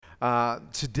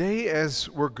Today, as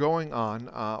we're going on,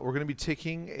 we're going to be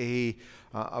taking a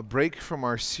break from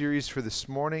our series for this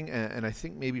morning, and I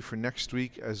think maybe for next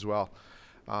week as well,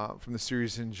 from the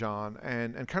series in John.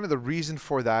 And kind of the reason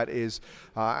for that is,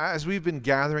 as we've been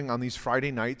gathering on these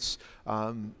Friday nights,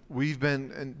 we've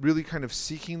been really kind of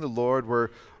seeking the Lord.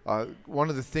 One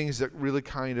of the things that really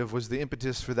kind of was the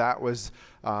impetus for that was,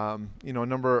 a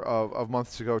number of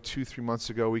months ago, 2-3 months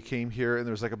ago, we came here and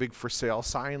there was like a big for sale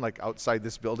sign like outside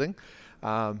this building.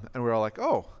 And we were all like,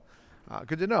 oh,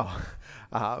 good to know,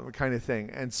 kind of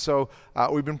thing. And so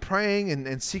we've been praying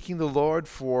and seeking the Lord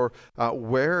for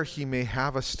where He may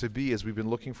have us to be as we've been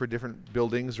looking for different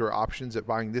buildings or options at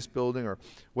buying this building or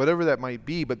whatever that might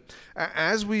be. But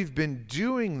as we've been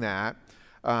doing that,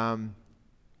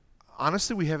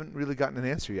 honestly, we haven't really gotten an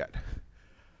answer yet.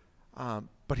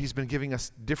 But He's been giving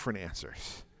us different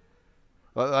answers.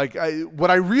 What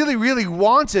I really, really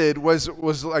wanted was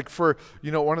like for,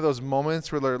 one of those moments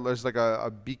where there's like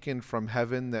a beacon from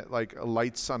heaven that like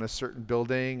lights on a certain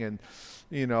building and,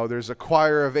 there's a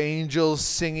choir of angels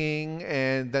singing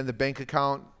and then the bank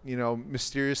account,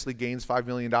 mysteriously gains $5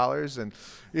 million. And,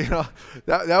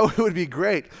 that would be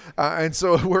great. And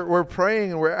so we're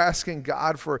praying and we're asking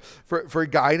God for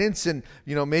guidance and,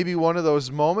 maybe one of those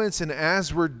moments. And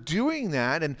as we're doing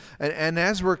that and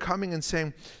as we're coming and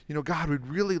saying, God, we'd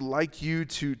really like you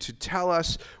to tell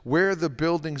us where the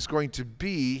building's going to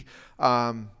be.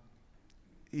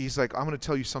 He's like, I'm going to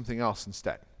tell you something else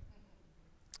instead.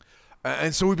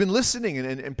 And so we've been listening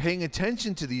and paying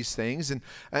attention to these things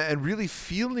and really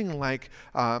feeling like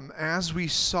as we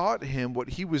sought Him, what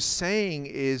He was saying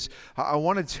is, I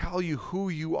want to tell you who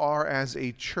you are as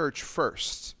a church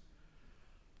first,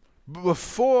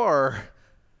 before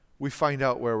we find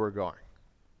out where we're going.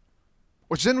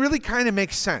 Which then really kind of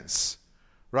makes sense,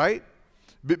 right?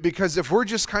 Because if we're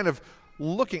just kind of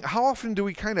looking, how often do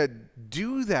we kind of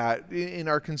do that in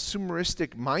our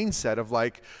consumeristic mindset of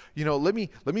like, let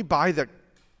me buy the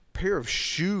pair of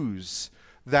shoes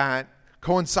that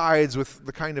coincides with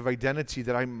the kind of identity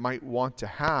that I might want to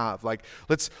have. Like,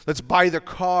 let's buy the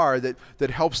car that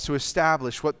helps to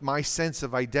establish what my sense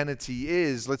of identity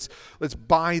is. Let's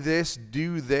buy this,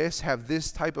 do this, have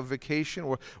this type of vacation,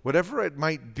 or whatever it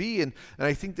might be. And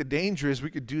I think the danger is we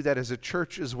could do that as a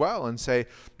church as well and say,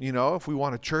 if we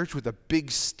want a church with a big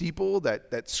steeple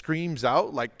that screams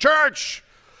out like church,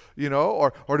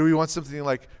 or do we want something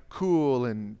like cool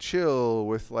and chill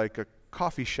with like a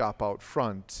coffee shop out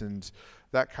front and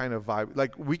that kind of vibe.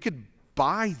 Like, we could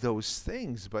buy those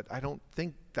things, but I don't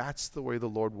think that's the way the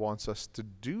Lord wants us to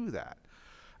do that.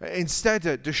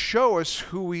 Instead, to show us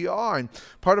who we are. And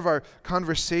part of our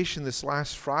conversation this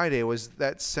last Friday was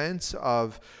that sense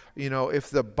of, if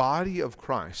the body of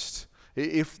Christ,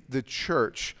 if the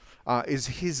church is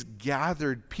His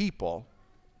gathered people,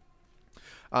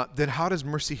 then how does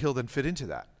Mercy Hill then fit into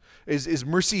that? Is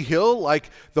Mercy Hill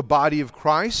like the body of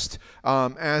Christ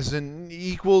as an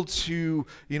equal to,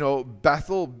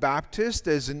 Bethel Baptist,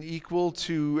 as an equal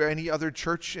to any other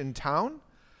church in town?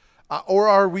 Or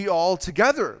are we all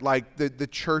together like the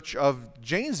church of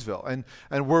Janesville?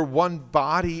 And we're one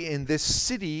body in this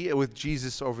city with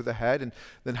Jesus over the head. And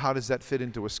then how does that fit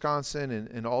into Wisconsin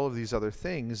and all of these other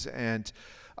things? And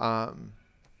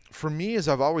for me, as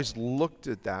I've always looked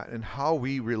at that and how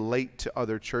we relate to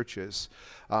other churches,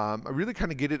 I really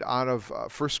kind of get it out of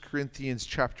 1 Corinthians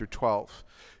chapter 12.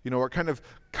 Where it kind of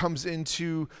comes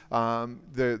into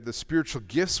the spiritual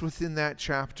gifts within that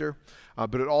chapter,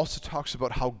 but it also talks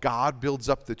about how God builds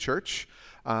up the church,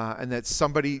 and that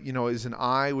somebody, is an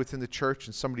eye within the church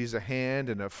and somebody's a hand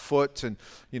and a foot, and,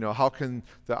 how can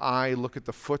the eye look at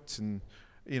the foot and,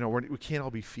 we can't all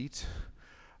be feet.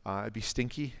 It'd be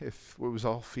stinky if it was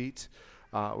all feet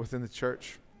within the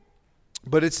church.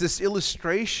 But it's this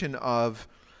illustration of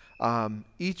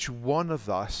each one of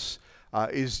us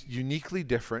is uniquely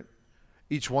different.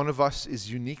 Each one of us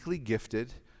is uniquely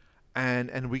gifted.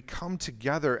 And we come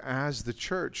together as the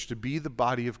church to be the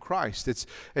body of Christ.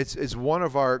 It's one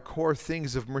of our core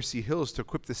things of Mercy Hills to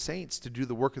equip the saints to do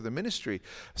the work of the ministry.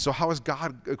 So how has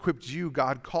God equipped you?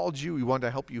 God called you. We want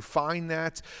to help you find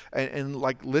that. And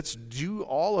let's do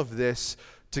all of this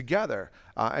together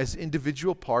as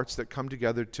individual parts that come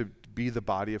together to be the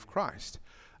body of Christ.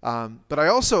 But I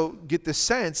also get the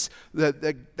sense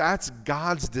that's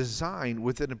God's design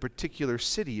within a particular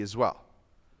city as well.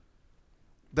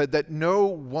 That no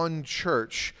one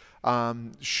church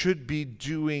should be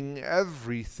doing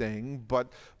everything, but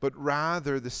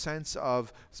rather the sense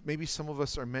of maybe some of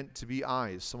us are meant to be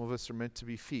eyes, some of us are meant to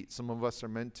be feet, some of us are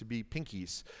meant to be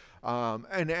pinkies,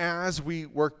 And as we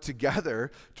work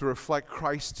together to reflect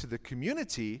Christ to the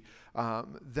community,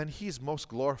 then he's most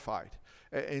glorified.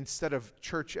 Instead of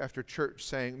church after church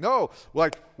saying, no,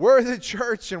 like, we're the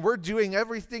church and we're doing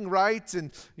everything right,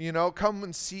 and, come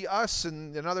and see us,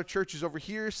 and other churches over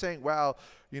here saying, well,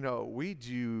 we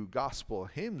do gospel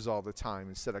hymns all the time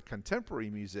instead of contemporary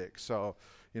music, so,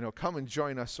 come and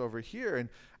join us over here.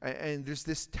 And there's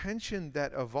this tension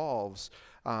that evolves.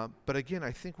 But again,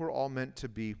 I think we're all meant to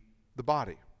be the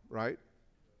body, right?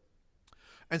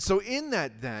 And so in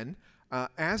that then,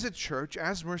 as a church,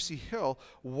 as Mercy Hill,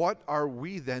 what are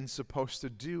we then supposed to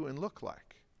do and look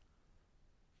like?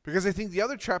 Because I think the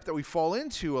other trap that we fall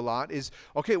into a lot is,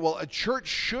 okay, well, a church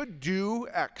should do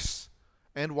X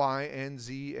and Y and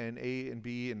Z and A and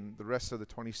B and the rest of the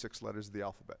 26 letters of the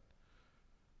alphabet.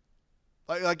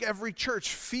 Like every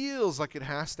church feels like it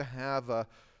has to have a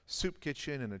soup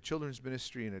kitchen and a children's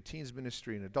ministry and a teens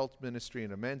ministry and adult ministry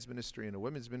and a men's ministry and a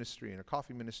women's ministry and a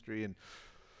coffee ministry and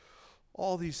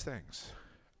all these things.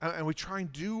 And we try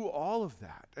and do all of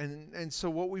that. And so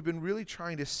what we've been really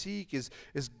trying to seek is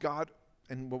God,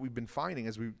 and what we've been finding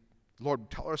is Lord,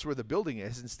 tell us where the building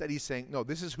is. Instead, he's saying, no,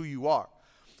 this is who you are.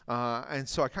 And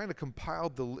so I kind of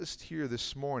compiled the list here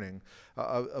this morning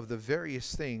of the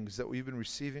various things that we've been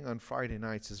receiving on Friday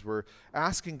nights as we're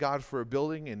asking God for a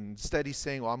building, and instead he's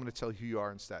saying, well, I'm going to tell you who you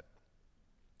are instead.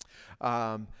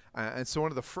 And so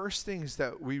one of the first things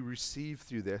that we received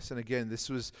through this, and again, this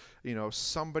was,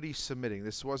 somebody submitting.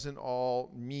 This wasn't all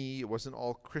me. It wasn't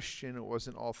all Christian. It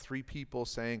wasn't all three people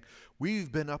saying,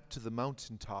 we've been up to the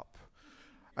mountaintop,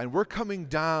 and we're coming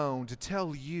down to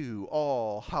tell you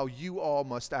all how you all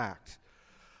must act.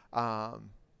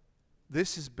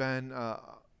 This has been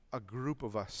a group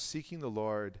of us seeking the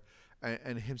Lord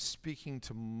and him speaking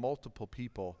to multiple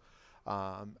people.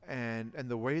 And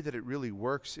the way that it really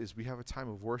works is we have a time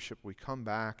of worship. We come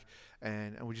back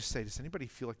and we just say, does anybody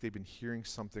feel like they've been hearing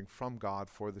something from God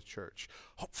for the church?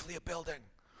 Hopefully a building.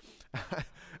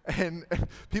 And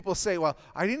people say, well,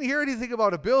 I didn't hear anything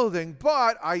about a building,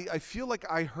 but I feel like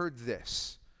I heard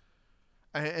this.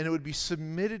 And it would be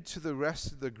submitted to the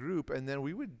rest of the group, and then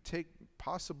we would take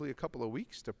possibly a couple of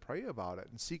weeks to pray about it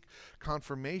and seek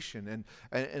confirmation. And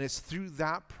it's through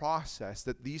that process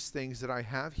that these things that I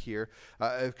have here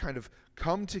have kind of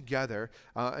come together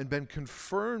and been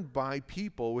confirmed by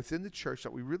people within the church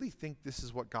that we really think this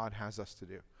is what God has us to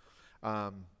do.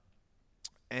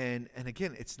 And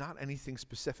again, it's not anything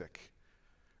specific.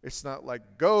 It's not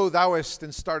like, go thouest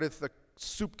and starteth the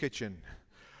soup kitchen.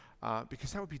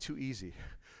 Because that would be too easy,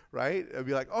 right? It'd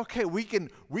be like, okay, we can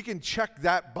check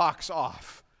that box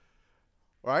off,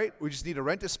 right? We just need to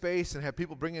rent a space and have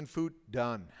people bring in food,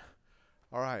 done.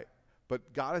 All right.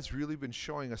 But God has really been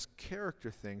showing us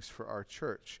character things for our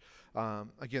church.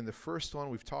 Again, the first one,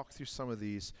 we've talked through some of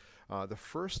these. The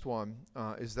first one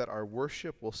is that our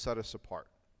worship will set us apart.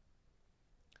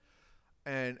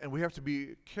 And we have to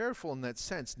be careful in that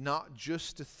sense, not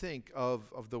just to think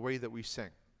of the way that we sing.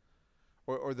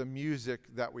 Or the music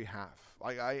that we have.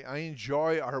 I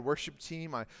enjoy our worship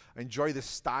team. I enjoy the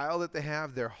style that they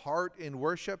have, their heart in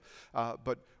worship.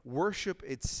 But worship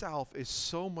itself is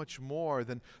so much more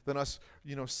than us,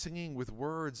 singing with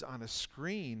words on a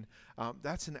screen.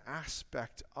 That's an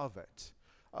aspect of it,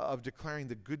 of declaring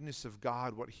the goodness of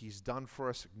God, what he's done for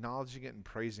us, acknowledging it and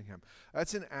praising him.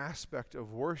 That's an aspect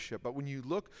of worship. But when you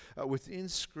look within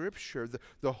Scripture,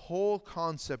 the whole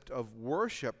concept of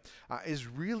worship is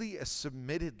really a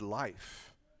submitted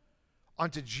life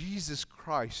unto Jesus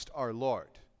Christ our Lord.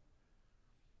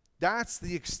 That's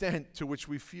the extent to which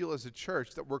we feel as a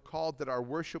church that we're called, that our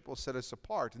worship will set us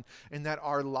apart, and that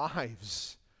our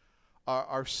lives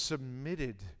are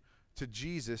submitted to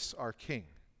Jesus our King.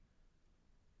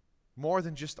 More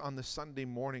than just on the Sunday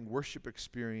morning worship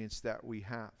experience that we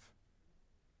have.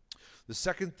 The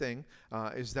second thing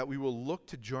is that we will look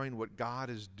to join what God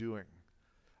is doing,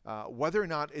 whether or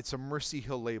not it's a Mercy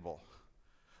Hill label.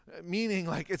 Meaning,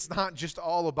 like, it's not just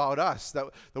all about us,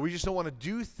 that we just don't want to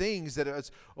do things that it's,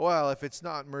 well, if it's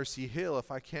not Mercy Hill, if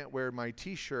I can't wear my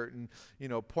t-shirt and,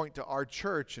 point to our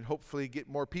church and hopefully get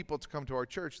more people to come to our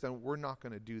church, then we're not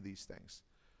going to do these things.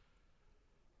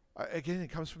 Again, it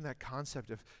comes from that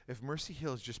concept of if Mercy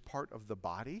Hill is just part of the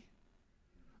body,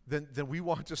 then we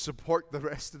want to support the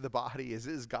rest of the body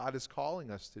as God is calling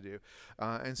us to do.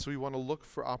 And so we want to look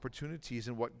for opportunities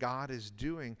in what God is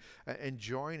doing and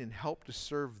join and help to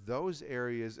serve those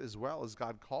areas as well as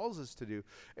God calls us to do,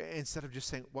 instead of just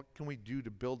saying, what can we do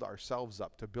to build ourselves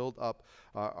up, to build up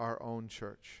our own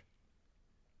church?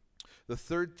 The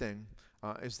third thing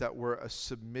is that we're a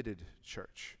submitted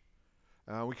church.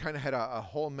 We kind of had a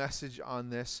whole message on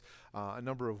this a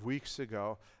number of weeks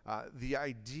ago. The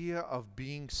idea of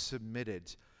being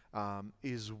submitted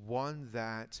is one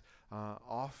that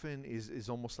often is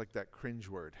almost like that cringe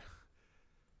word.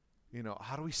 You know,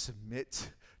 how do we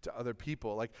submit to other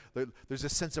people? Like, there's a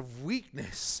sense of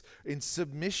weakness in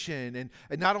submission.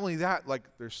 And not only that, like,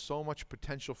 there's so much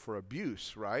potential for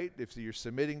abuse, right? If you're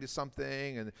submitting to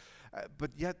something.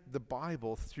 But yet the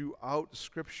Bible, throughout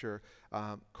Scripture,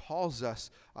 calls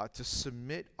us to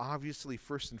submit, obviously,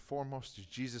 first and foremost, to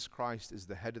Jesus Christ as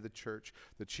the head of the church,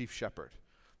 the chief shepherd.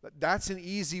 That's an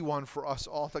easy one for us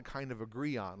all to kind of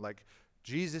agree on. Like,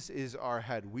 Jesus is our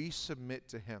head. We submit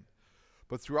to him.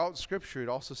 But throughout Scripture, it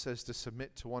also says to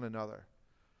submit to one another,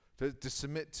 to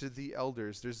submit to the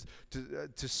elders. There's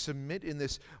to submit in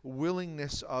this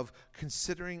willingness of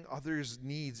considering others'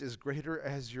 needs as greater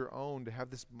as your own, to have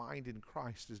this mind in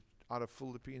Christ, is out of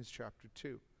Philippians chapter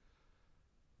 2.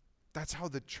 That's how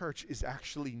the church is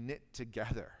actually knit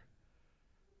together.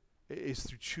 It is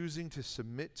through choosing to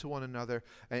submit to one another,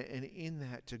 and in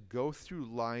that to go through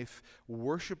life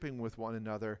worshiping with one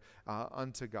another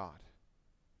unto God.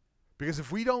 Because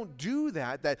if we don't do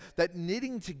that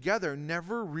knitting together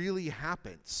never really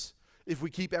happens. If we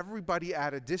keep everybody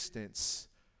at a distance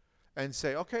and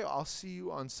say, okay, I'll see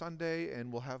you on Sunday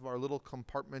and we'll have our little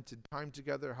compartmented time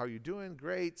together. How you doing?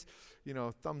 Great. You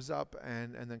know, thumbs up,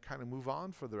 and then kind of move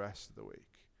on for the rest of the week.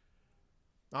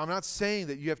 Now, I'm not saying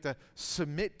that you have to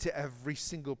submit to every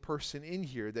single person in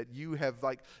here, that you have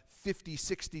like 50,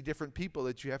 60 different people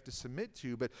that you have to submit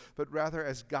to, but rather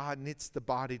as God knits the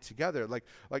body together. Like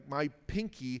my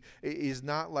pinky is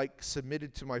not like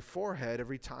submitted to my forehead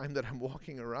every time that I'm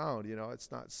walking around. You know,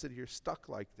 it's not sit here stuck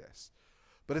like this.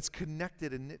 But it's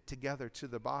connected and knit together to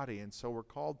the body. And so we're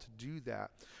called to do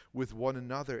that with one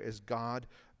another as God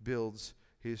builds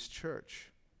his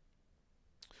church.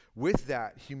 With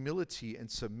that, humility and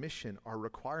submission are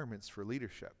requirements for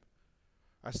leadership.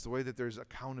 That's the way that there's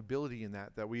accountability in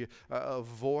that we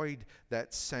avoid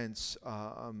that sense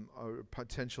or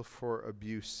potential for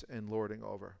abuse and lording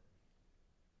over.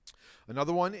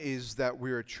 Another one is that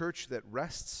we're a church that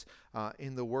rests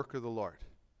in the work of the Lord.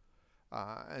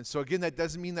 And so again, that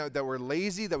doesn't mean that we're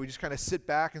lazy, that we just kind of sit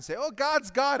back and say, oh, God's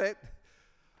got it.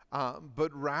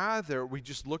 But rather, we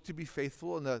just look to be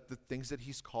faithful in the things that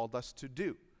he's called us to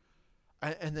do.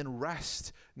 And then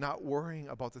rest, not worrying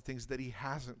about the things that he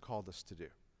hasn't called us to do.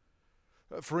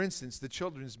 For instance, the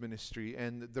children's ministry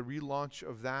and the relaunch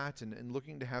of that, and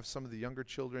looking to have some of the younger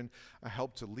children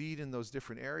help to lead in those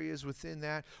different areas within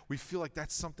that. We feel like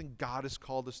that's something God has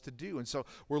called us to do. And so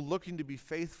we're looking to be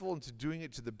faithful and to doing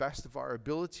it to the best of our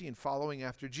ability and following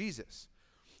after Jesus.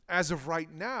 As of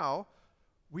right now,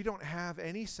 we don't have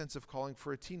any sense of calling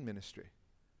for a teen ministry,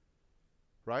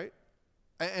 right?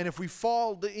 And if we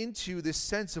fall into this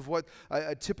sense of what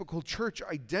a typical church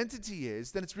identity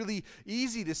is, then it's really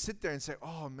easy to sit there and say,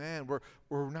 oh man,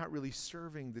 we're not really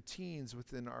serving the teens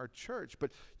within our church, but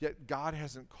yet God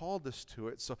hasn't called us to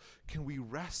it. So can we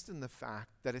rest in the fact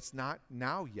that it's not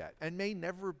now yet and may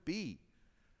never be?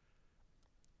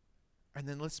 And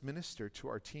then let's minister to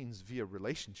our teens via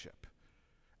relationship.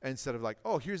 Instead of like,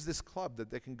 oh, here's this club that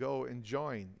they can go and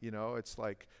join. You know, it's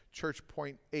like Church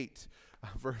Point 8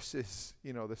 versus,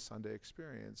 you know, the Sunday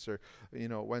experience or, you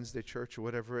know, Wednesday church or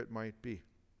whatever it might be.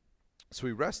 So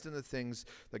we rest in the things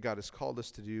that God has called us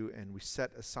to do, and we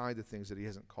set aside the things that he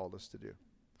hasn't called us to do.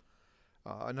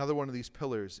 Another one of these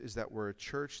pillars is that we're a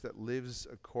church that lives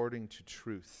according to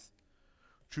truth.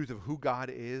 Truth of who God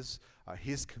is,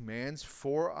 his commands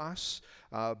for us,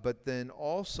 but then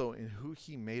also in who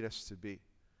he made us to be.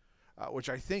 Which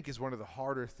I think is one of the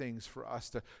harder things for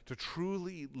us to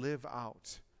truly live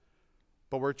out.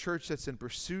 But we're a church that's in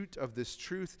pursuit of this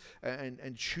truth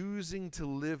and choosing to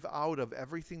live out of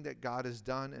everything that God has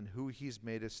done and who he's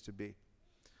made us to be.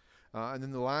 And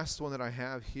then the last one that I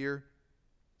have here,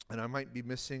 and I might be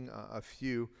missing a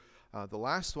few, the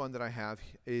last one that I have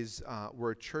is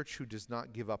we're a church who does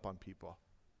not give up on people.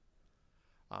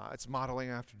 It's modeling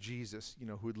after Jesus, you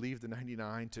know, who would leave the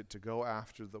 99 to go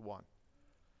after the one.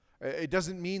 It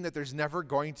doesn't mean that there's never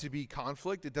going to be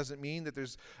conflict. It doesn't mean that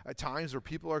there's times where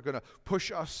people are going to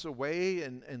push us away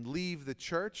and leave the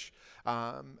church.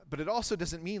 But it also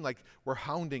doesn't mean like we're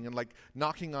hounding and like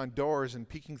knocking on doors and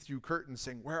peeking through curtains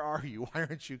saying, where are you? Why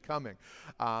aren't you coming?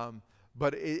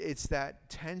 But it's that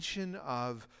tension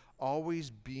of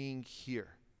always being here.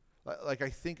 Like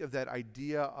I think of that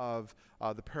idea of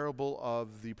the parable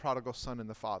of the prodigal son and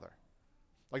the father.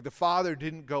 Like the father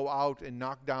didn't go out and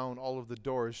knock down all of the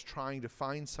doors trying to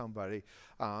find somebody,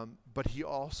 but he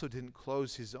also didn't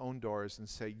close his own doors and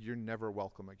say, you're never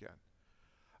welcome again.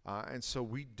 And so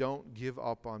we don't give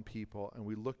up on people, and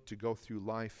we look to go through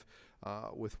life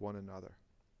with one another.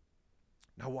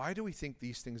 Now, why do we think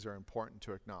these things are important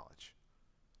to acknowledge?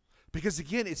 Because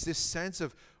again, it's this sense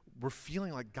of we're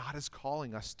feeling like God is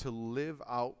calling us to live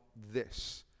out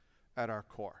this at our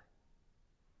core.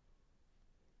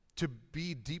 To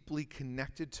be deeply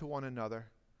connected to one another,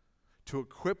 to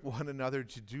equip one another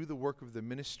to do the work of the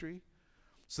ministry,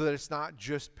 so that it's not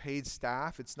just paid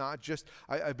staff. It's not just,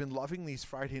 I've been loving these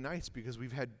Friday nights because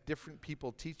we've had different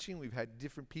people teaching. We've had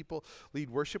different people lead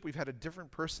worship. We've had a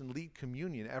different person lead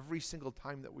communion every single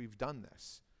time that we've done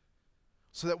this.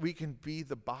 So that we can be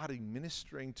the body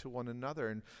ministering to one another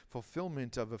in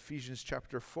fulfillment of Ephesians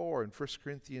chapter 4 and 1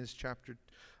 Corinthians chapter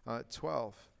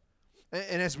 12.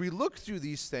 And as we look through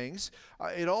these things,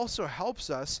 it also helps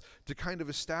us to kind of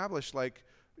establish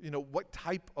what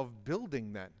type of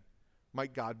building then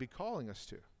might God be calling us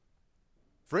to?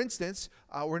 For instance,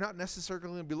 we're not necessarily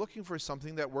going to be looking for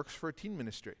something that works for a teen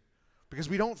ministry because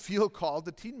we don't feel called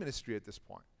to teen ministry at this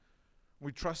point.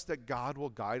 We trust that God will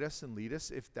guide us and lead us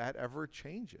if that ever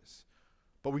changes.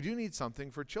 But we do need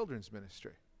something for children's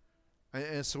ministry.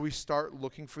 And so we start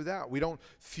looking for that. We don't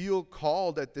feel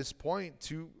called at this point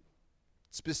to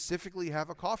specifically have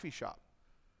a coffee shop.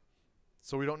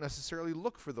 So we don't necessarily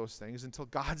look for those things until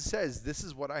God says, this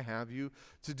is what I have you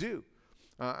to do.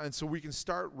 And so we can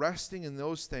start resting in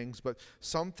those things, but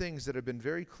some things that have been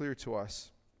very clear to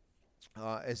us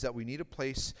is that we need a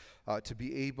place to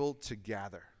be able to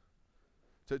gather,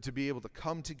 to be able to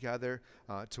come together,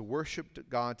 to worship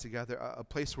God together, a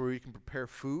place where we can prepare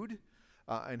food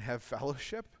and have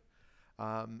fellowship,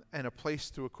 and a place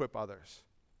to equip others.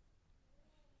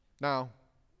 Now,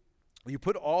 you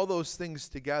put all those things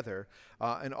together,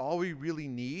 and all we really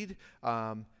need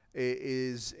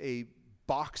is a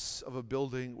box of a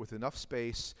building with enough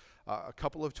space, a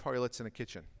couple of toilets, and a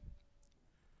kitchen.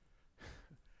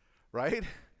 Right?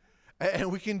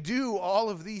 And we can do all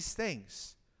of these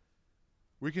things.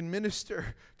 We can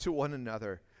minister to one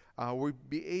another. We'll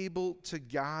be able to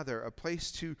gather, a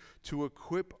place to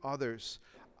equip others.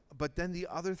 But then the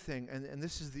other thing, and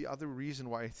this is the other reason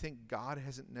why I think God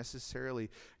hasn't necessarily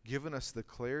given us the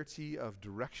clarity of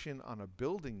direction on a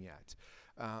building yet,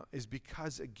 is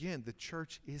because, again, the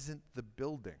church isn't the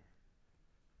building.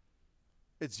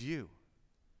 It's you.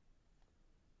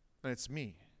 And it's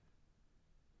me.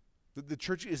 The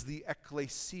church is the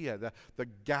ecclesia, the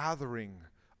gathering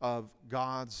of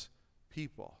God's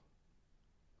people.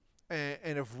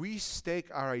 And if we stake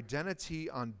our identity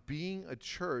on being a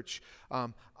church,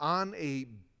 on a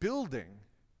building,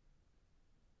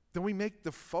 then we make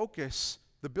the focus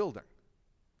the building.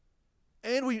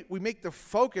 And we make the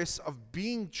focus of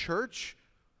being church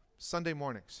Sunday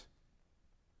mornings.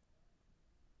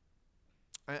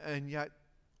 And yet,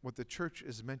 what the church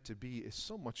is meant to be is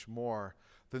so much more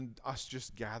than us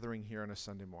just gathering here on a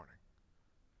Sunday morning.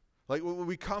 Like when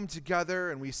we come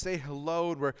together and we say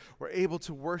hello and we're able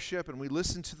to worship and we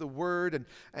listen to the word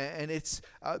and it's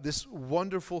this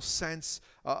wonderful sense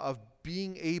of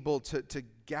being able to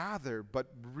gather. But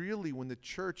really when the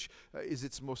church is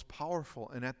its most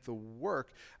powerful and at the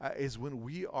work is when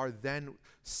we are then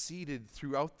seated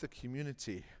throughout the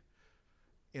community,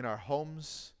 in our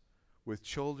homes, with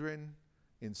children,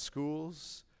 in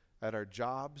schools, at our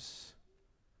jobs,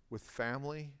 with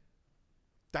family.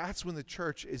 That's when the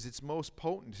church is its most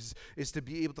potent, is to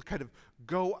be able to kind of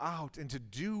go out and to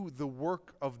do the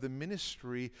work of the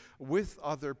ministry with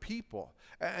other people.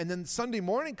 And then Sunday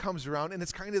morning comes around and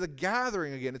it's kind of the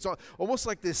gathering again. It's almost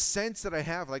like this sense that I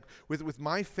have, like with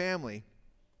my family.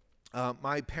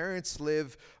 My parents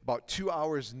live about 2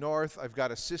 hours north. I've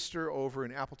got a sister over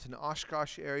in Appleton,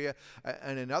 Oshkosh area,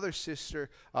 and another sister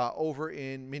over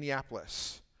in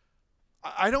Minneapolis.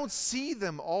 I don't see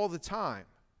them all the time.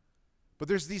 But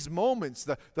there's these moments,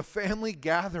 the family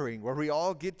gathering, where we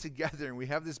all get together and we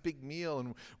have this big meal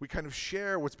and we kind of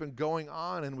share what's been going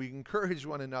on and we encourage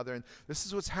one another. And this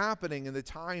is what's happening in the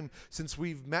time since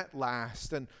we've met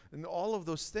last and all of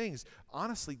those things.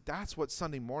 Honestly, that's what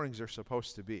Sunday mornings are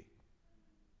supposed to be.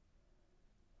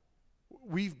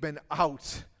 We've been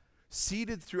out,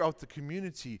 seated throughout the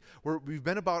community, where we've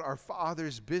been about our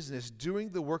Father's business, doing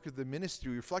the work of the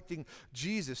ministry, reflecting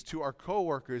Jesus to our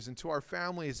coworkers and to our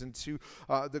families and to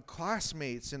the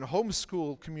classmates and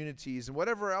homeschool communities and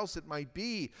whatever else it might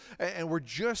be. And we're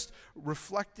just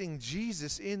reflecting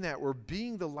Jesus in that. We're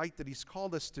being the light that He's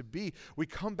called us to be. We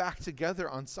come back together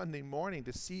on Sunday morning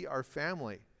to see our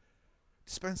family,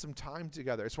 to spend some time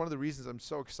together. It's one of the reasons I'm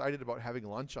so excited about having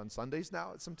lunch on Sundays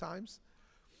now sometimes.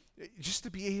 Just to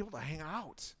be able to hang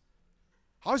out.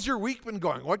 How's your week been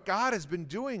going? What God has been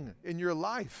doing in your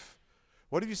life?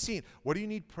 What have you seen? What do you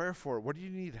need prayer for? What do you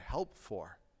need help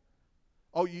for?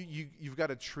 Oh, you've got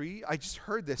a tree? I just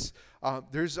heard this.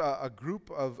 There's a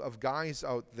group of guys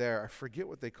out there. I forget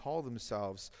what they call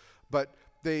themselves, but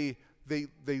they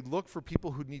look for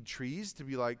people who need trees to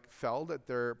be like felled at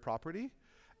their property.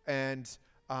 And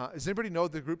does anybody know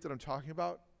the group that I'm talking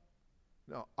about?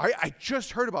 No, I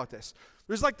just heard about this.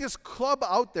 There's like this club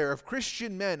out there of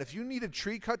Christian men. If you need a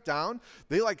tree cut down,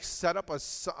 they like set up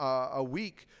a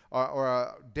week or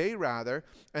a day rather,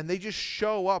 and they just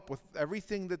show up with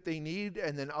everything that they need,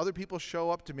 and then other people show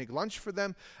up to make lunch for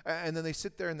them, and then they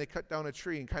sit there and they cut down a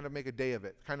tree and kind of make a day of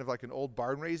it. Kind of like an old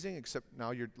barn raising, except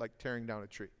now you're like tearing down a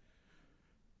tree.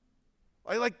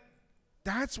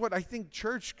 That's what I think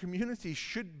church community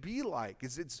should be like.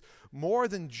 It's more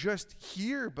than just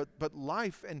here, but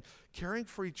life and caring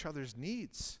for each other's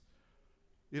needs.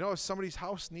 If somebody's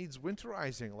house needs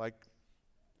winterizing, like,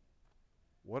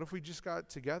 what if we just got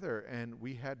together and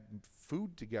we had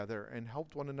food together and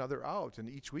helped one another out? And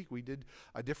each week we did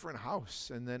a different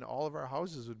house, and then all of our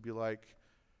houses would be like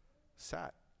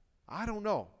set. I don't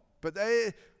know. But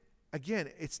again,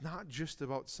 it's not just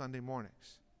about Sunday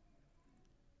mornings.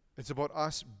 It's about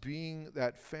us being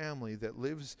that family that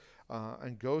lives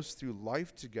and goes through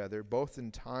life together, both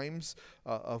in times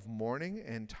of mourning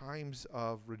and times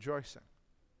of rejoicing.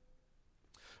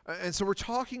 And so we're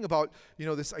talking about,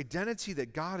 this identity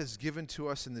that God has given to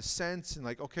us in this sense, and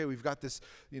like, okay, we've got this,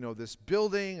 this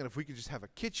building, and if we could just have a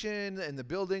kitchen in the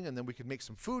building, and then we could make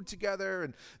some food together,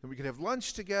 and then we could have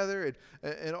lunch together,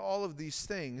 and all of these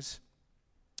things.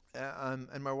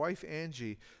 And my wife,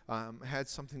 Angie, had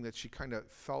something that she kind of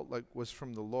felt like was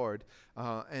from the Lord.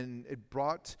 And it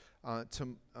brought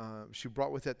she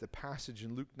brought with it the passage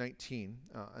in Luke 19.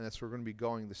 And that's where we're going to be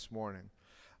going this morning.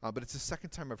 But it's the second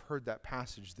time I've heard that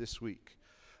passage this week.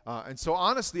 And so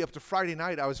honestly, up to Friday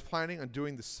night, I was planning on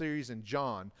doing the series in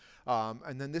John.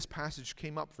 And then this passage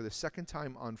came up for the second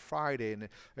time on Friday, and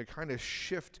it kind of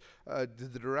shift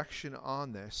the direction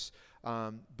on this.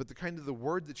 But the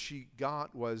word that she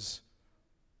got was,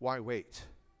 why wait?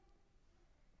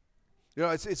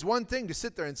 It's one thing to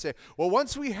sit there and say, well,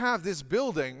 once we have this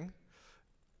building,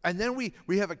 and then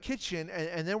we have a kitchen,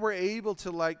 and then we're able to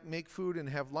like make food and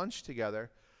have lunch together.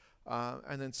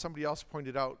 And then somebody else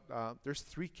pointed out, there's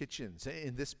 3 kitchens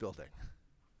in this building,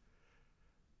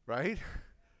 right?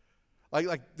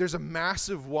 Like there's a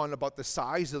massive one about the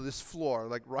size of this floor,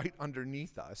 like right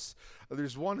underneath us.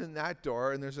 There's one in that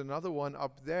door, and there's another one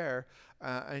up there,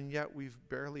 and yet we've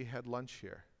barely had lunch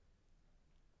here.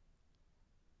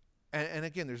 And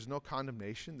again, there's no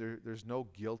condemnation. There's no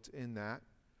guilt in that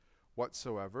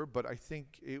whatsoever. But I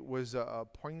think it was a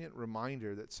poignant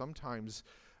reminder that sometimes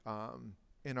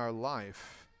in our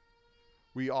life,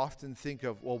 we often think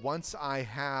of, well, once I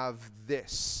have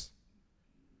this,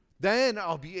 then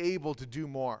I'll be able to do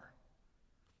more.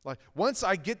 Like, once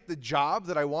I get the job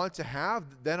that I want to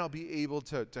have, then I'll be able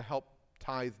to help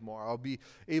tithe more. I'll be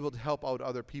able to help out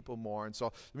other people more. And so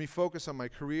let me focus on my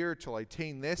career till I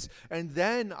attain this, and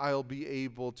then I'll be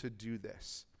able to do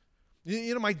this.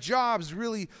 My job's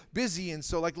really busy, and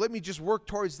so let me just work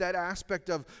towards that aspect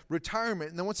of retirement.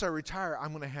 And then once I retire, I'm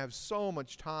going to have so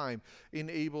much time in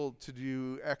able to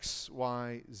do X,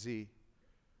 Y, Z.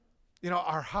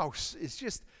 Our house is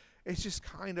just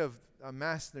kind of a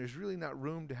mess. There's really not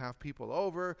room to have people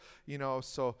over,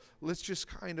 so let's just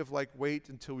kind of wait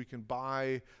until we can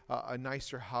buy a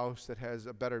nicer house that has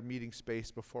a better meeting space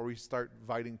before we start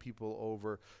inviting people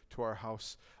over to our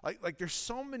house. Like there's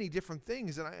so many different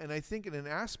things, and I think in an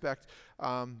aspect,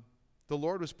 the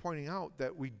Lord was pointing out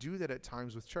that we do that at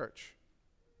times with church.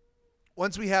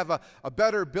 Once we have a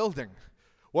better building,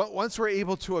 once we're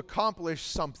able to accomplish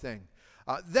something,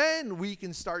 then we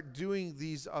can start doing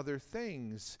these other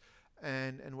things.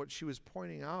 And what she was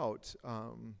pointing out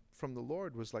from the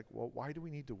Lord was well, why do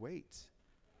we need to wait?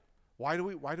 Why do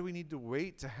we need to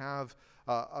wait to have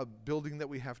a building that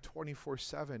we have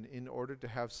 24/7 in order to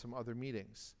have some other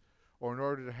meetings, or in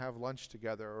order to have lunch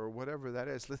together, or whatever that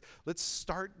is? Let's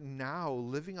start now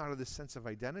living out of this sense of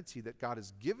identity that God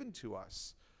has given to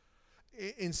us,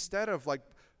 instead of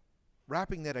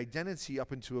wrapping that identity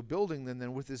up into a building, and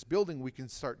then with this building we can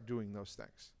start doing those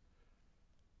things.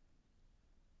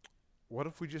 What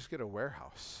if we just get a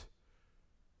warehouse?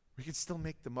 We can still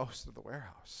make the most of the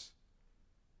warehouse.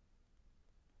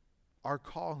 Our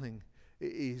calling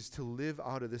is to live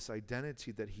out of this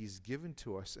identity that He's given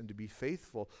to us, and to be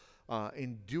faithful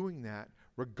in doing that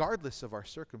regardless of our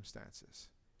circumstances.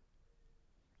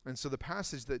 And so the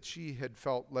passage that she had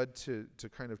felt led to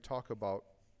kind of talk about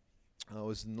It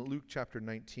was in Luke chapter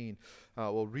 19.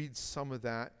 We'll read some of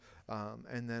that,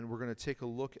 and then we're going to take a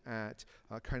look at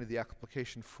kind of the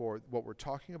application for what we're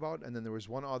talking about. And then there was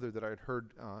one other that I had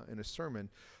heard in a sermon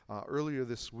earlier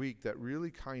this week that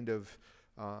really kind of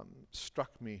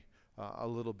struck me a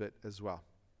little bit as well.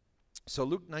 So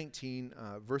Luke 19,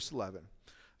 verse 11.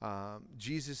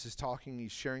 Jesus is talking,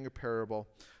 he's sharing a parable,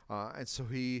 and so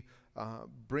he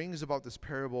brings about this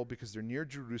parable because they're near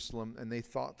Jerusalem and they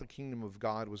thought the kingdom of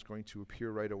God was going to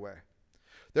appear right away.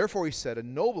 Therefore he said, a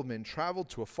nobleman traveled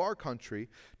to a far country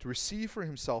to receive for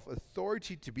himself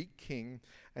authority to be king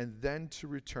and then to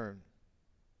return.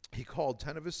 He called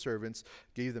 10 of his servants,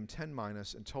 gave them 10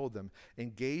 minas, and told them,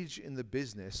 engage in the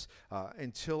business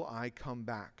until I come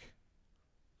back.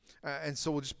 And so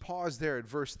we'll just pause there at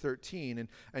verse 13.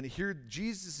 And here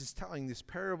Jesus is telling this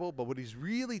parable, but what he's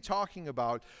really talking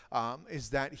about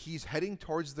is that he's heading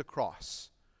towards the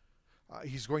cross.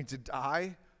 He's going to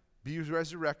die, be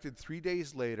resurrected 3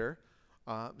 days later,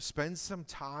 spend some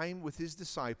time with his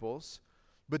disciples,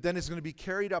 but then is going to be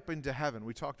carried up into heaven.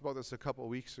 We talked about this a couple of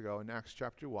weeks ago in Acts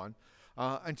chapter 1,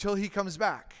 until he comes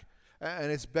back.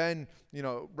 And it's been,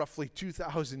 roughly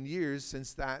 2,000 years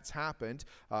since that's happened.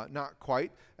 Not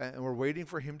quite. And we're waiting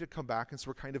for him to come back. And so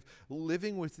we're kind of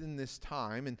living within this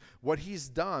time. And what he's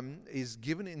done is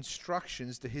given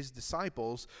instructions to his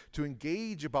disciples to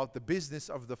engage about the business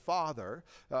of the Father,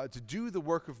 to do the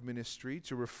work of ministry,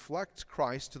 to reflect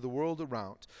Christ to the world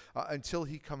around until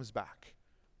he comes back.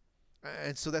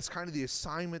 And so that's kind of the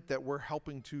assignment that we're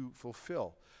helping to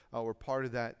fulfill. We're part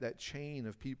of that chain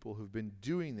of people who've been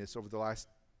doing this over the last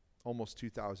almost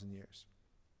 2,000 years.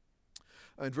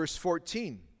 In verse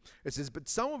 14, it says, but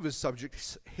some of his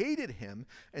subjects hated him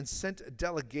and sent a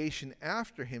delegation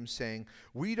after him, saying,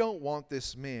 we don't want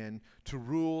this man to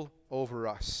rule over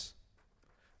us.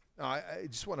 Now, I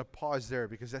just want to pause there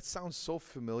because that sounds so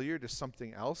familiar to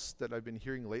something else that I've been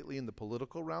hearing lately in the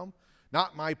political realm.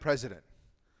 Not my president.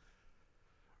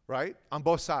 Right? On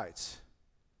both sides.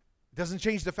 It doesn't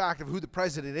change the fact of who the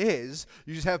president is.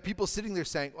 You just have people sitting there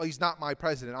saying, well, he's not my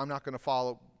president. I'm not going to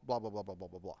follow blah, blah, blah, blah, blah,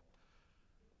 blah,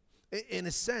 blah. In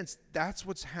a sense, that's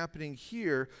what's happening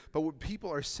here. But what people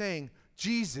are saying,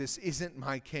 Jesus isn't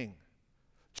my king.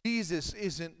 Jesus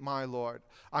isn't my Lord.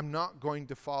 I'm not going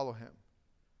to follow him.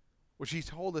 Which he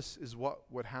told us is what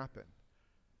would happen.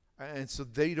 And so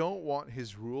they don't want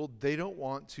his rule. They don't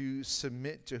want to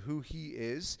submit to who he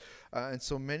is. And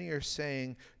so many are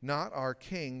saying, not our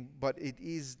king, but it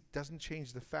doesn't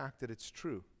change the fact that it's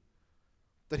true.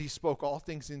 That he spoke all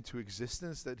things into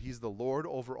existence, that he's the Lord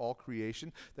over all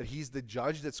creation, that he's the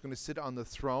judge that's going to sit on the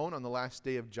throne on the last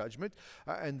day of judgment.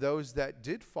 And those that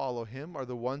did follow him are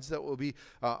the ones that will be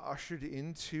ushered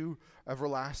into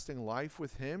everlasting life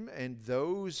with him. And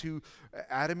those who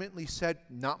adamantly said,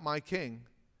 not my king,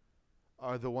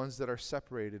 are the ones that are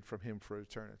separated from him for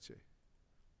eternity.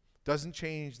 Doesn't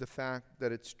change the fact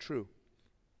that it's true.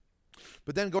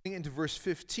 But then going into verse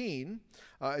 15,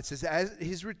 it says, as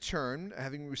his return,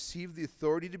 having received the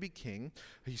authority to be king,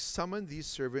 he summoned these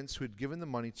servants who had given the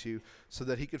money to, so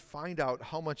that he could find out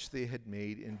how much they had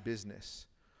made in business.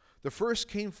 The first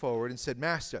came forward and said,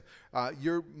 Master,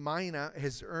 your mina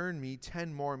has earned me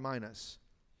 10 more minas.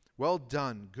 Well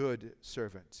done, good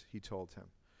servant, he told him.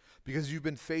 Because you've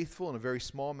been faithful in a very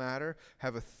small matter,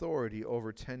 have authority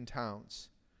over 10 towns.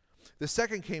 The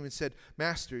second came and said,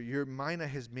 Master, your mina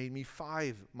has made me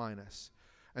 5 minas.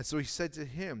 And so he said to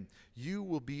him, you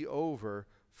will be over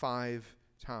 5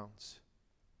 towns.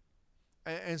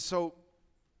 And so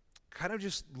kind of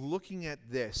just looking at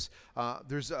this,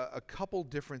 there's a couple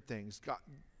different things.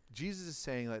 Jesus is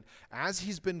saying that as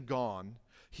he's been gone,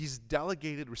 he's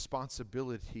delegated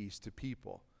responsibilities to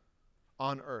people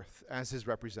on earth as his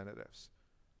representatives.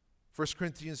 1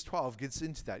 Corinthians 12 gets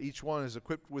into that. Each one is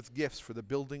equipped with gifts for the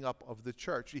building up of the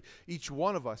church. Each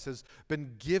one of us has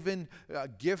been given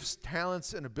gifts,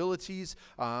 talents, and abilities.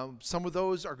 Some of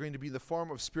those are going to be in the form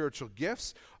of spiritual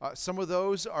gifts. Some of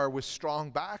those are with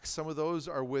strong backs. Some of those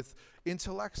are with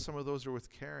intellect. Some of those are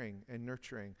with caring and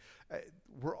nurturing.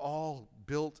 We're all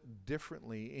built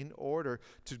differently in order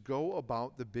to go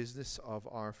about the business of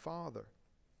our Father.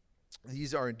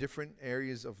 These are in different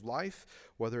areas of life,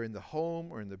 whether in the home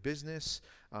or in the business.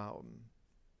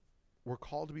 We're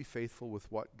called to be faithful with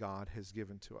what God has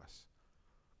given to us.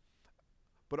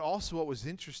 But also what was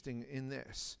interesting in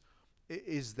this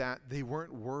is that they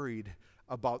weren't worried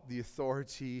about the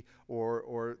authority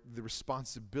or the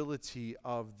responsibility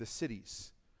of the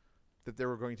cities that they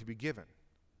were going to be given.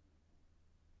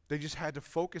 They just had to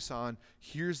focus on,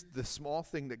 here's the small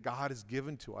thing that God has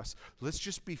given to us. Let's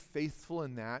just be faithful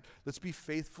in that. Let's be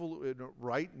faithful in it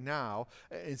right now,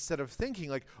 instead of thinking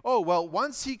like, oh, well,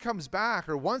 once he comes back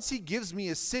or once he gives me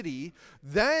a city,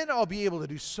 then I'll be able to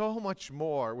do so much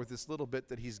more with this little bit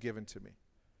that he's given to me.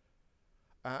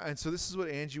 And so this is what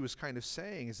Angie was kind of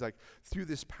saying, is like through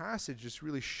this passage, it's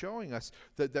really showing us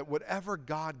that whatever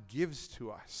God gives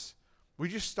to us, we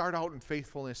just start out in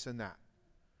faithfulness in that.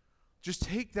 Just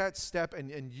take that step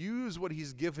and use what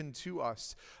he's given to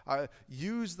us.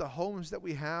 Use the homes that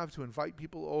we have to invite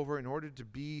people over in order to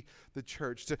be the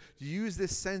church. To use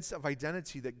this sense of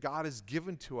identity that God has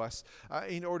given to us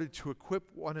in order to equip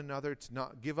one another, to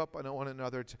not give up on one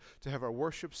another, to have our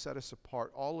worship set us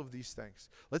apart, all of these things.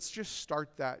 Let's just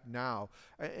start that now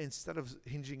instead of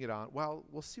hinging it on, well,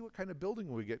 we'll see what kind of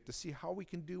building we get to see how we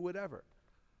can do whatever.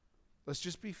 Let's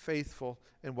just be faithful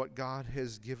in what God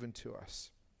has given to us.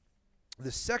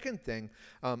 The second thing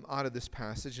out of this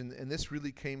passage, and this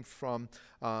really came from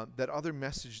that other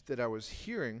message that I was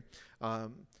hearing,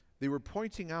 they were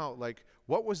pointing out, like,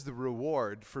 what was the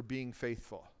reward for being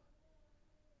faithful?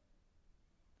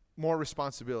 More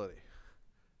responsibility,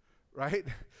 right?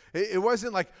 It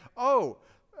wasn't like, oh,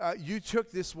 you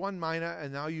took this 1 mina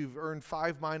and now you've earned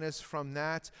 5 minas from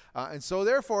that, and so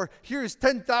therefore, here's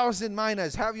 10,000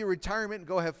 minas. Have your retirement and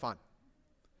go have fun.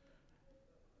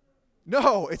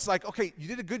 No, it's like, okay, you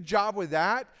did a good job with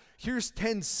that. Here's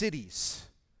 10 cities.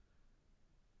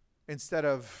 Instead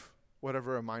of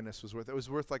whatever a minus was worth. It was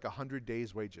worth like 100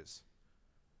 days' wages.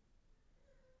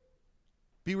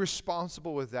 Be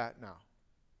responsible with that now.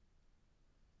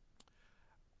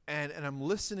 And I'm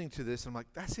listening to this, and I'm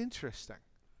like, that's interesting.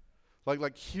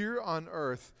 Like here on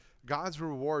earth, God's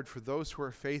reward for those who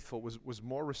are faithful was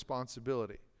more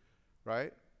responsibility,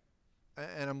 right?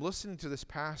 And I'm listening to this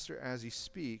pastor as he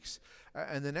speaks,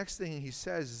 and the next thing he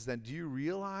says is that, do you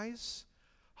realize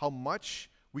how much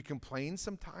we complain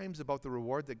sometimes about the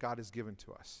reward that God has given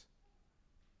to us?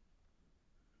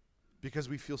 Because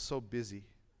we feel so busy,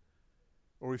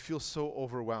 or we feel so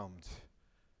overwhelmed,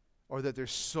 or that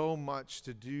there's so much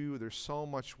to do, there's so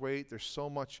much weight, there's so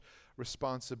much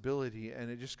responsibility. And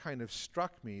it just kind of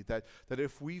struck me that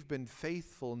if we've been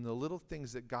faithful in the little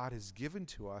things that God has given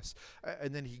to us,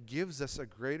 and then he gives us a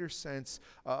greater sense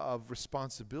of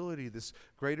responsibility, this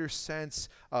greater sense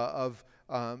of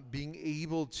being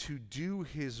able to do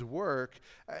his work,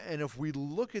 and if we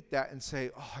look at that and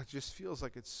say, oh, it just feels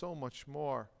like it's so much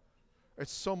more.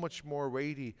 It's so much more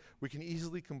weighty. We can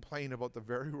easily complain about the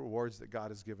very rewards that God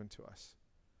has given to us.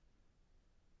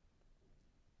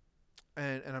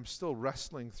 And I'm still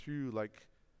wrestling through, like,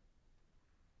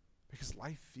 because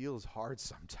life feels hard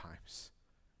sometimes.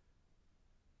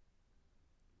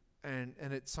 And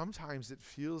sometimes it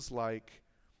feels like,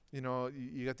 you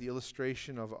got the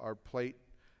illustration of our plate,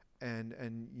 and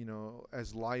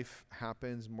as life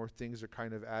happens, more things are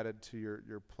kind of added to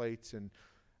your plate, and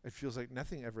it feels like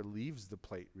nothing ever leaves the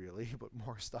plate, really, but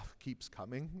more stuff keeps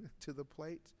coming to the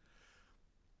plate.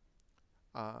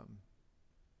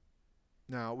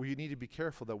 Now, we need to be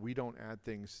careful that we don't add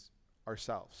things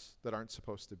ourselves that aren't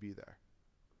supposed to be there.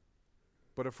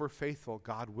 But if we're faithful,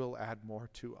 God will add more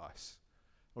to us.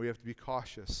 We have to be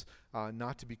cautious,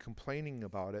 not to be complaining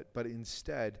about it, but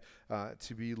instead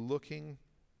to be looking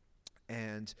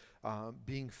and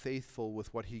being faithful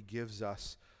with what he gives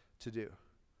us to do.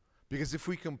 Because if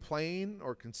we complain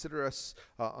or consider us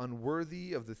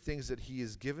unworthy of the things that he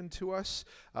has given to us,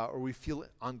 or we feel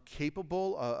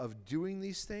incapable of doing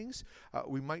these things,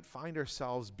 we might find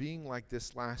ourselves being like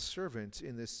this last servant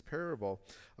in this parable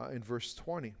in verse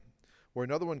 20, where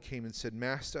another one came and said,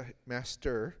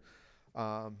 Master,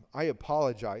 I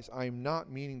apologize. I'm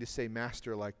not meaning to say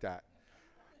master like that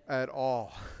at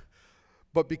all.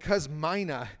 But because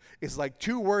mina is like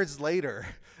 2 words later,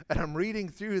 and I'm reading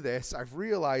through this, I've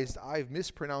realized I've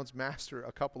mispronounced master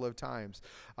a couple of times.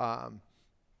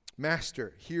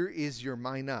 Master, here is your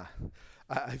mina.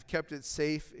 I've kept it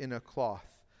safe in a cloth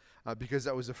because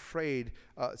I was afraid,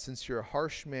 since you're a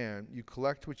harsh man, you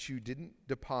collect what you didn't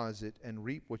deposit and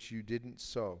reap what you didn't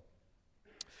sow.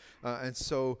 And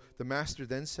so the master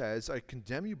then says, I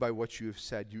condemn you by what you have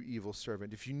said, you evil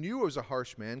servant. If you knew I was a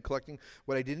harsh man, collecting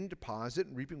what I didn't deposit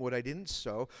and reaping what I didn't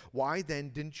sow, why then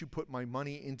didn't you put my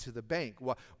money into the bank?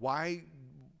 Why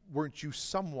weren't you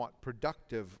somewhat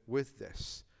productive with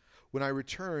this? When I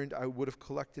returned, I would have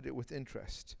collected it with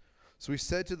interest. So he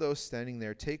said to those standing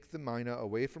there, take the mina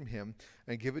away from him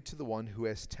and give it to the one who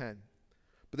has 10.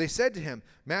 But they said to him,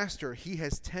 Master, he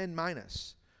has 10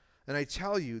 minas. And I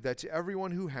tell you that to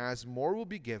everyone who has, more will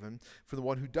be given. For the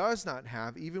one who does not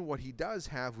have, even what he does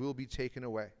have will be taken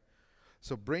away.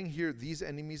 So bring here these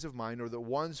enemies of mine, or the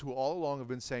ones who all along have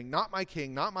been saying, not my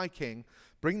king, not my king.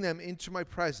 Bring them into my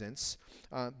presence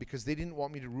because they didn't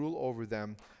want me to rule over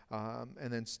them,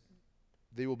 and then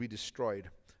they will be destroyed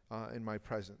in my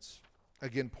presence.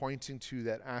 Again, pointing to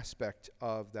that aspect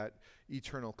of that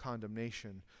eternal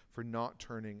condemnation for not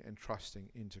turning and trusting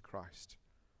into Christ.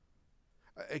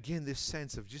 Again, this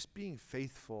sense of just being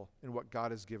faithful in what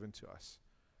God has given to us.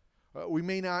 We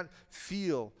may not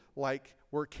feel like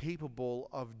we're capable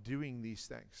of doing these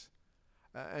things.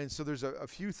 And so there's a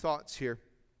few thoughts here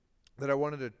that I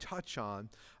wanted to touch on.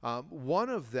 One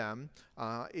of them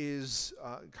is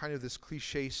kind of this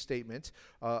cliche statement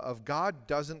of God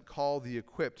doesn't call the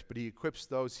equipped, but he equips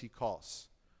those he calls.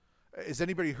 Has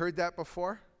anybody heard that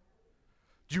before?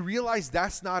 Do you realize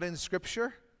that's not in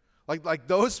Scripture? Like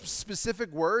those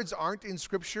specific words aren't in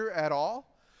Scripture at all?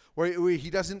 Where he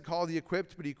doesn't call the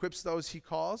equipped, but he equips those he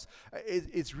calls?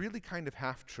 It's really kind of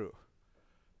half true.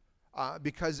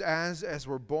 Because as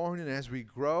we're born and as we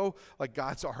grow, like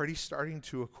God's already starting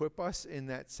to equip us in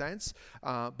that sense.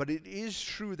 But it is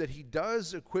true that he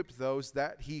does equip those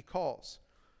that he calls.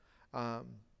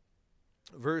 1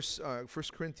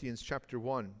 Corinthians chapter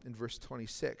 1 in verse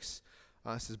 26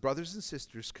 says, brothers and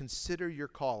sisters, consider your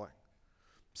calling.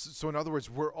 So in other words,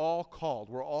 we're all called.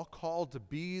 We're all called to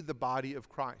be the body of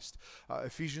Christ.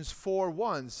 Ephesians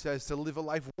 4:1 says to live a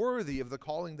life worthy of the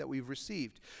calling that we've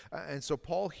received. And so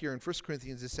Paul here in 1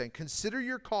 Corinthians is saying, consider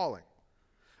your calling.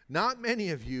 Not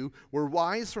many of you were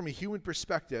wise from a human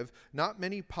perspective, not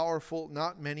many powerful,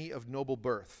 not many of noble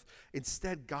birth.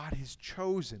 Instead, God has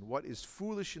chosen what is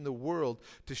foolish in the world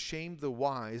to shame the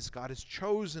wise. God has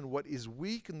chosen what is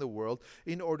weak in the world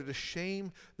in order to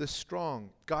shame the strong.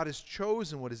 God has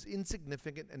chosen what is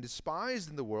insignificant and despised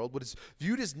in the world, what is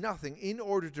viewed as nothing, in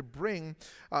order to bring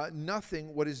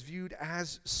nothing what is viewed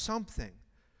as something,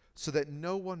 so that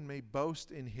no one may boast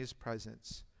in his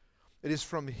presence. It is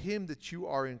from him that you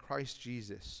are in Christ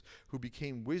Jesus, who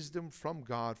became wisdom from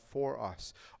God for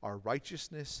us, our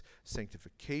righteousness,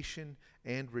 sanctification,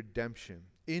 and redemption,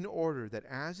 in order that,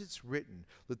 as it's written,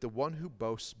 let the one who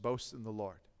boasts, boast in the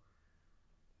Lord.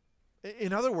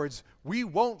 In other words, we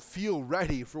won't feel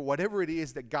ready for whatever it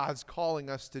is that God's calling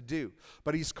us to do.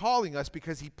 But he's calling us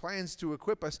because he plans to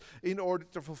equip us in order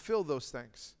to fulfill those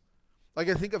things. Like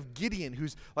I think of Gideon,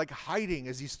 who's like hiding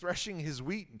as he's threshing his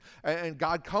wheat. And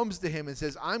God comes to him and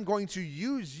says, I'm going to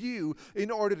use you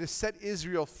in order to set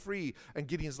Israel free. And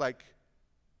Gideon's like,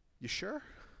 you sure?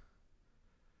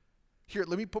 Here,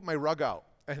 let me put my rug out.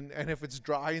 And if it's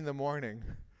dry in the morning,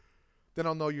 then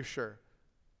I'll know you're sure.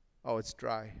 Oh, it's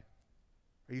dry.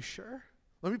 Are you sure?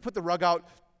 Let me put the rug out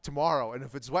tomorrow. And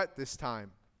if it's wet this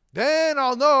time, then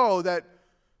I'll know that,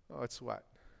 oh, it's wet.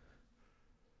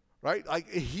 Right? Like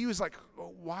he was like,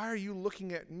 why are you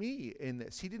looking at me in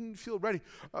this? He didn't feel ready.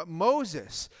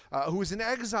 Moses, who was in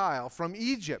exile from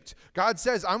Egypt, God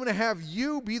says, I'm going to have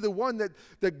you be the one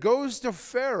that goes to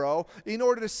Pharaoh in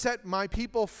order to set my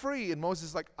people free. And Moses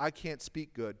is like, I can't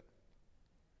speak good.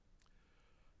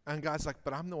 And God's like,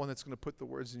 but I'm the one that's going to put the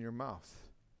words in your mouth.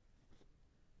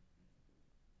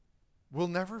 We'll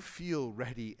never feel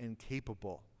ready and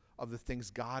capable of the things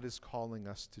God is calling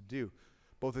us to do,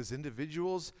 both as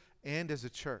individuals and as a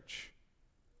church.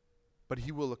 But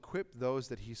he will equip those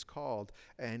that he's called,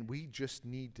 and we just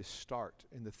need to start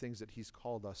in the things that he's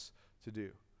called us to do,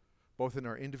 both in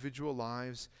our individual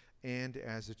lives and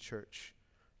as a church,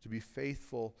 to be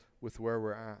faithful with where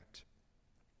we're at.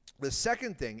 The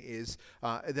second thing is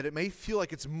that it may feel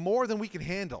like it's more than we can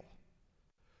handle.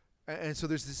 And so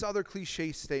there's this other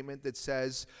cliche statement that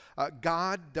says,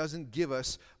 God doesn't give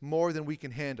us more than we can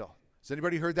handle. Has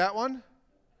anybody heard that one?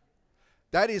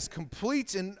 That is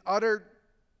complete and utter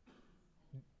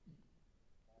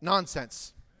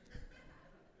nonsense.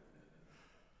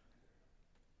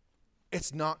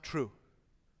 It's not true.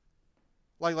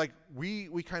 Like we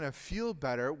kind of feel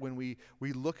better when we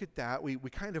look at that. We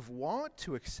kind of want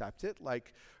to accept it.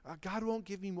 Like, God won't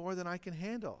give me more than I can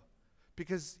handle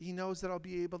because he knows that I'll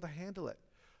be able to handle it.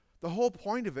 The whole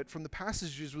point of it from the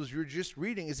passages was you're just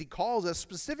reading is he calls us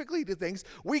specifically to things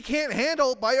we can't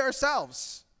handle by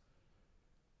ourselves.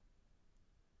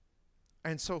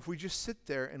 And so if we just sit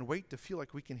there and wait to feel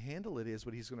like we can handle it is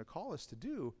what he's going to call us to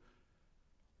do,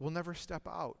 we'll never step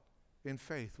out in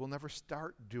faith. We'll never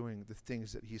start doing the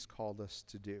things that he's called us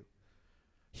to do.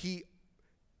 He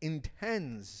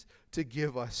intends to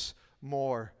give us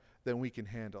more than we can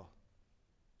handle.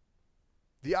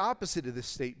 The opposite of this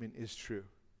statement is true.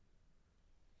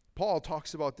 Paul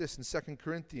talks about this in 2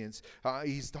 Corinthians.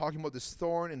 He's talking about this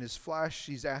thorn in his flesh.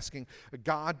 He's asking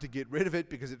God to get rid of it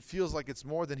because it feels like it's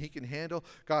more than he can handle.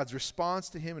 God's response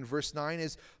to him in verse 9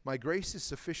 is, "My grace is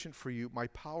sufficient for you. My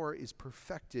power is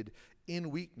perfected in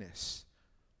weakness."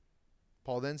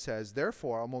 Paul then says,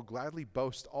 "Therefore I will gladly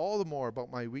boast all the more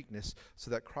about my weakness, so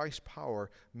that Christ's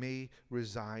power may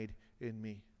reside in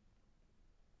me."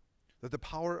 That the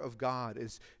power of God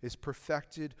is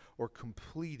perfected or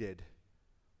completed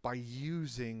by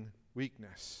using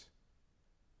weakness.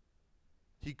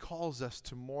 He calls us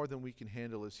to more than we can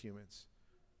handle as humans.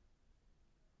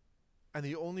 And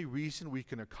the only reason we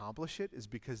can accomplish it is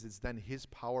because it's then his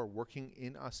power working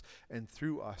in us and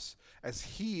through us as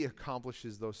he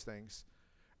accomplishes those things,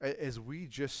 as we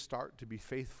just start to be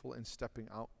faithful in stepping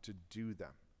out to do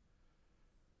them.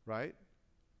 Right?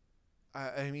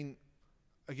 I mean,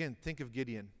 again, think of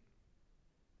Gideon.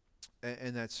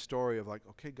 And that story of like,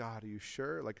 okay, God, are you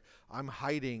sure? Like, I'm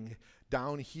hiding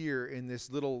down here in this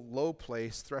little low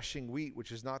place threshing wheat,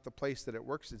 which is not the place that it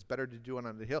works. It's better to do it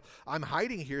on the hill. I'm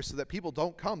hiding here so that people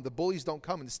don't come, the bullies don't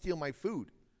come and steal my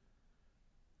food.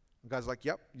 And God's like,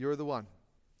 yep, you're the one.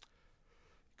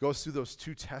 Goes through those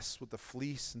 2 tests with the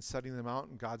fleece and setting them out,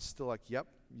 and God's still like, yep,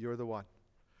 you're the one.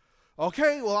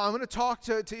 Okay, well, I'm going to talk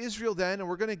to Israel then, and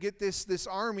we're going to get this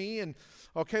army, and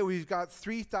okay, we've got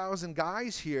 3,000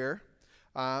 guys here.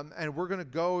 And we're going to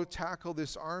go tackle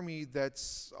this army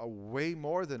that's way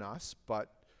more than us. But,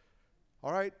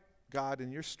 all right, God,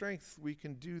 in your strength, we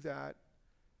can do that.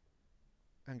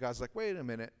 And God's like, wait a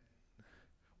minute.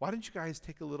 Why don't you guys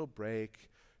take a little break?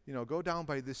 Go down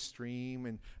by this stream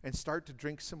and start to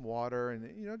drink some water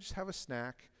and, just have a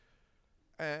snack.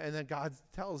 And then God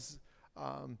tells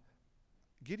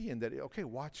Gideon that, okay,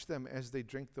 watch them as they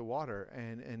drink the water.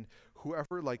 And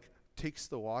whoever, takes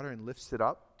the water and lifts it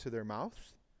up to their mouth,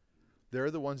 they're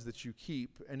the ones that you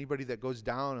keep. Anybody that goes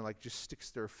down and just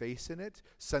sticks their face in it,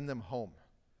 send them home.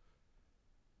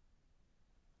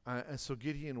 And so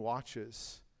Gideon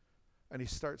watches, and he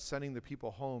starts sending the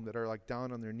people home that are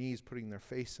down on their knees, putting their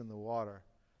face in the water.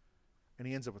 And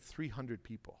he ends up with 300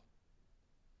 people.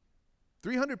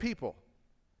 300 people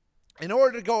in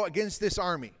order to go against this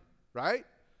army, right?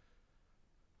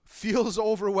 Feels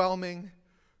overwhelming.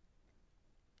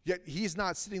 Yet he's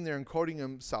not sitting there and quoting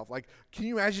himself. Can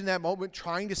you imagine that moment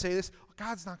trying to say this?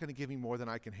 God's not going to give me more than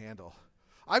I can handle.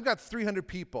 I've got 300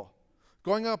 people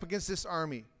going up against this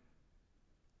army.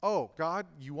 Oh, God,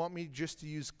 you want me just to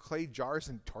use clay jars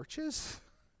and torches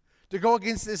to go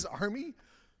against this army?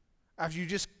 After you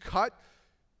just cut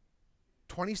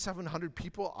 2,700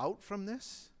 people out from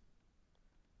this?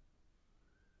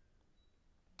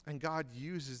 And God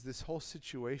uses this whole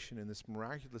situation in this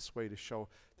miraculous way to show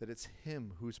that it's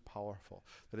him who's powerful,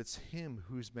 that it's him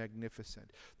who's magnificent,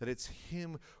 that it's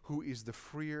him who is the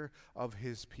freer of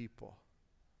his people.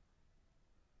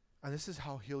 And this is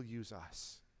how he'll use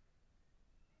us.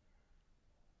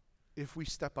 If we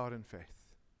step out in faith.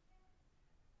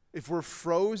 If we're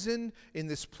frozen in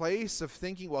this place of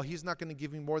thinking, well, he's not going to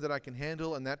give me more than I can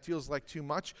handle, and that feels like too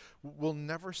much, we'll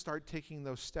never start taking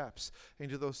those steps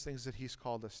into those things that he's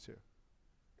called us to.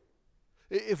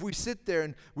 If we sit there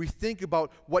and we think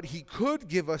about what he could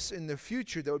give us in the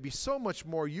future that would be so much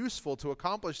more useful to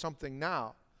accomplish something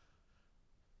now,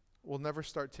 we'll never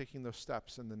start taking those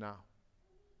steps in the now.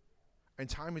 And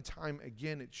time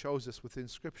again, it shows us within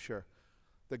Scripture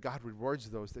that God rewards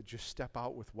those that just step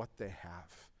out with what they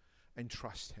have and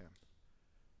trust him.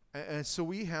 And so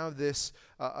we have this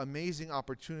amazing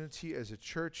opportunity as a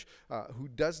church who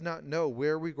does not know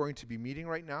where we're going to be meeting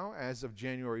right now as of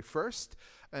January 1st.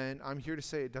 And I'm here to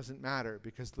say it doesn't matter,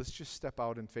 because let's just step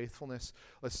out in faithfulness.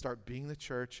 Let's start being the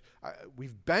church.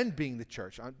 We've been being the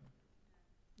church.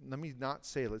 Let me not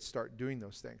say let's start doing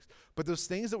those things. But those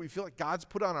things that we feel like God's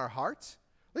put on our hearts,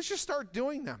 let's just start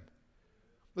doing them.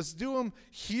 Let's do them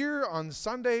here on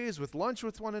Sundays with lunch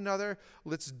with one another.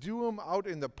 Let's do them out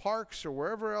in the parks or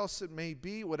wherever else it may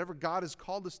be. Whatever God has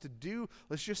called us to do,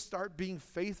 let's just start being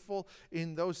faithful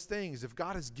in those things. If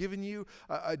God has given you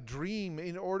a dream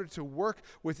in order to work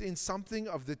within something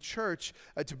of the church,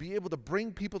 to be able to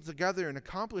bring people together and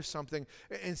accomplish something,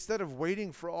 instead of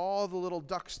waiting for all the little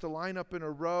ducks to line up in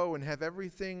a row and have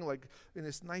everything in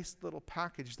this nice little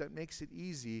package that makes it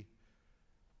easy,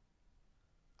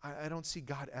 I don't see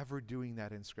God ever doing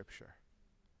that in Scripture.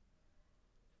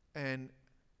 And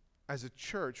as a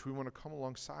church, we want to come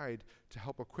alongside to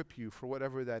help equip you for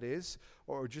whatever that is,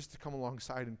 or just to come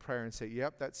alongside in prayer and say,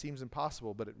 yep, that seems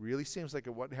impossible, but it really seems like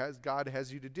what God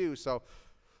has you to do, so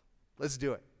let's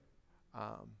do it.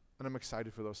 And I'm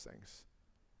excited for those things.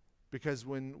 Because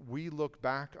when we look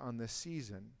back on this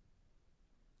season,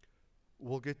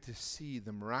 we'll get to see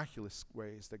the miraculous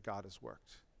ways that God has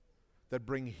worked, that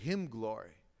bring him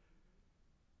glory,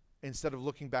 instead of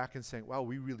looking back and saying, well,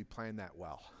 we really planned that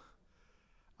well.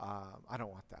 I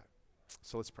don't want that.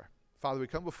 So let's pray. Father, we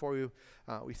come before you.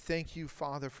 We thank you,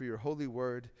 Father, for your holy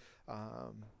word,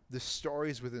 the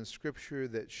stories within Scripture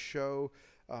that show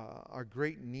our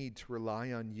great need to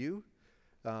rely on you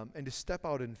and to step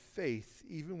out in faith,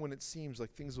 even when it seems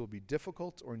like things will be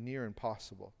difficult or near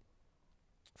impossible.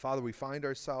 Father, we find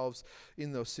ourselves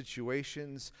in those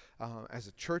situations as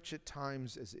a church at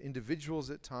times, as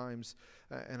individuals at times,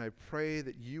 and I pray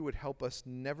that you would help us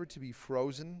never to be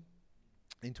frozen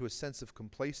into a sense of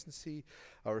complacency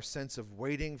or a sense of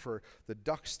waiting for the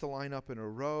ducks to line up in a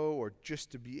row or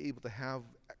just to be able to have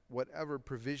whatever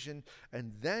provision,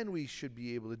 and then we should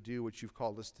be able to do what you've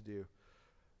called us to do.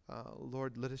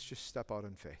 Lord, let us just step out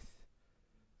in faith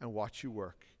and watch you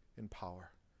work in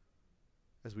power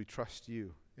as we trust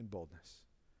you in boldness.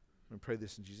 And pray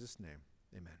this in Jesus' name.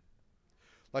 Amen.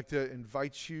 I'd like to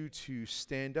invite you to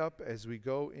stand up as we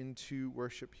go into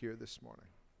worship here this morning.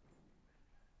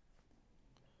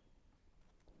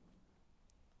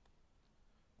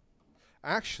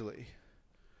 Actually,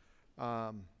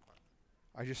 I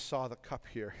just saw the cup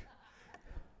here.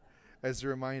 As a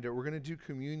reminder, we're going to do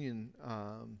communion,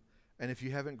 and if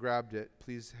you haven't grabbed it,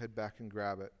 please head back and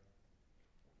grab it.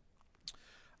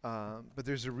 But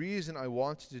there's a reason I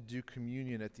wanted to do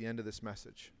communion at the end of this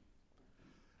message.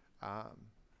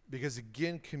 Because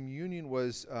again, communion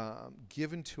was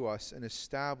given to us and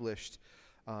established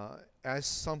as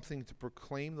something to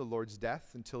proclaim the Lord's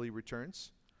death until he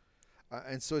returns.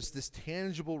 And so it's this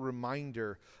tangible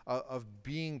reminder of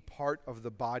being part of the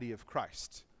body of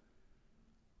Christ,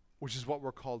 which is what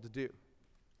we're called to do.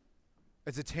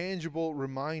 It's a tangible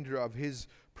reminder of his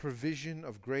provision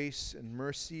of grace and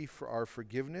mercy for our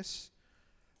forgiveness,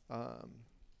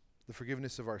 the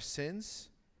forgiveness of our sins.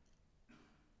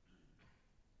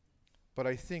 But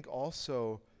I think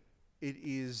also it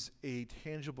is a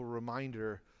tangible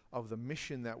reminder of the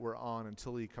mission that we're on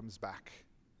until he comes back.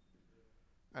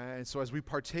 And so as we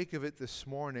partake of it this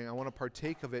morning, I want to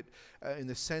partake of it in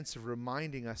the sense of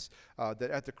reminding us that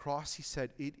at the cross he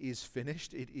said, it is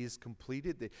finished, it is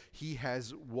completed, that he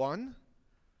has won.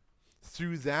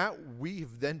 Through that,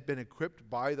 we've then been equipped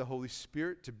by the Holy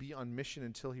Spirit to be on mission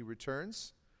until he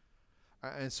returns.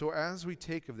 And so as we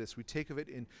take of this, we take of it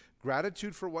in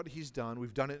gratitude for what he's done.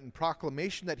 We've done it in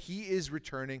proclamation that he is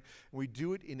returning. And we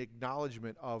do it in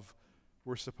acknowledgement of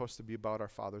we're supposed to be about our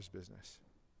Father's business.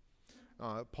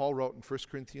 Paul wrote in 1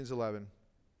 Corinthians 11,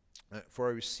 "For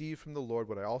I received from the Lord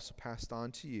what I also passed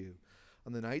on to you.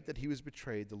 On the night that he was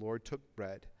betrayed, the Lord took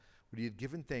bread. When he had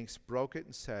given thanks, broke it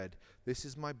and said, 'This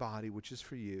is my body, which is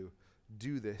for you.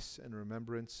 Do this in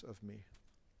remembrance of me.'"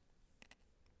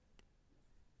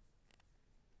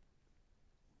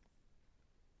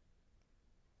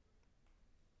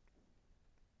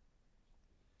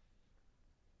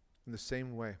 In the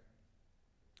same way,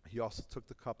 he also took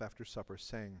the cup after supper,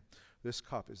 saying, "This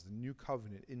cup is the new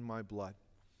covenant in my blood.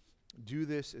 Do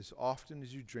this as often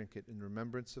as you drink it in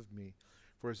remembrance of me.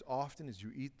 For as often as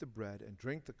you eat the bread and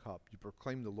drink the cup, you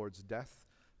proclaim the Lord's death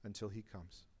until he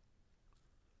comes."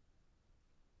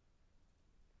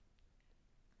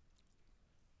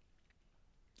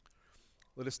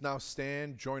 Let us now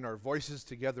stand, join our voices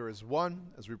together as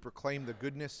one, as we proclaim the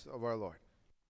goodness of our Lord.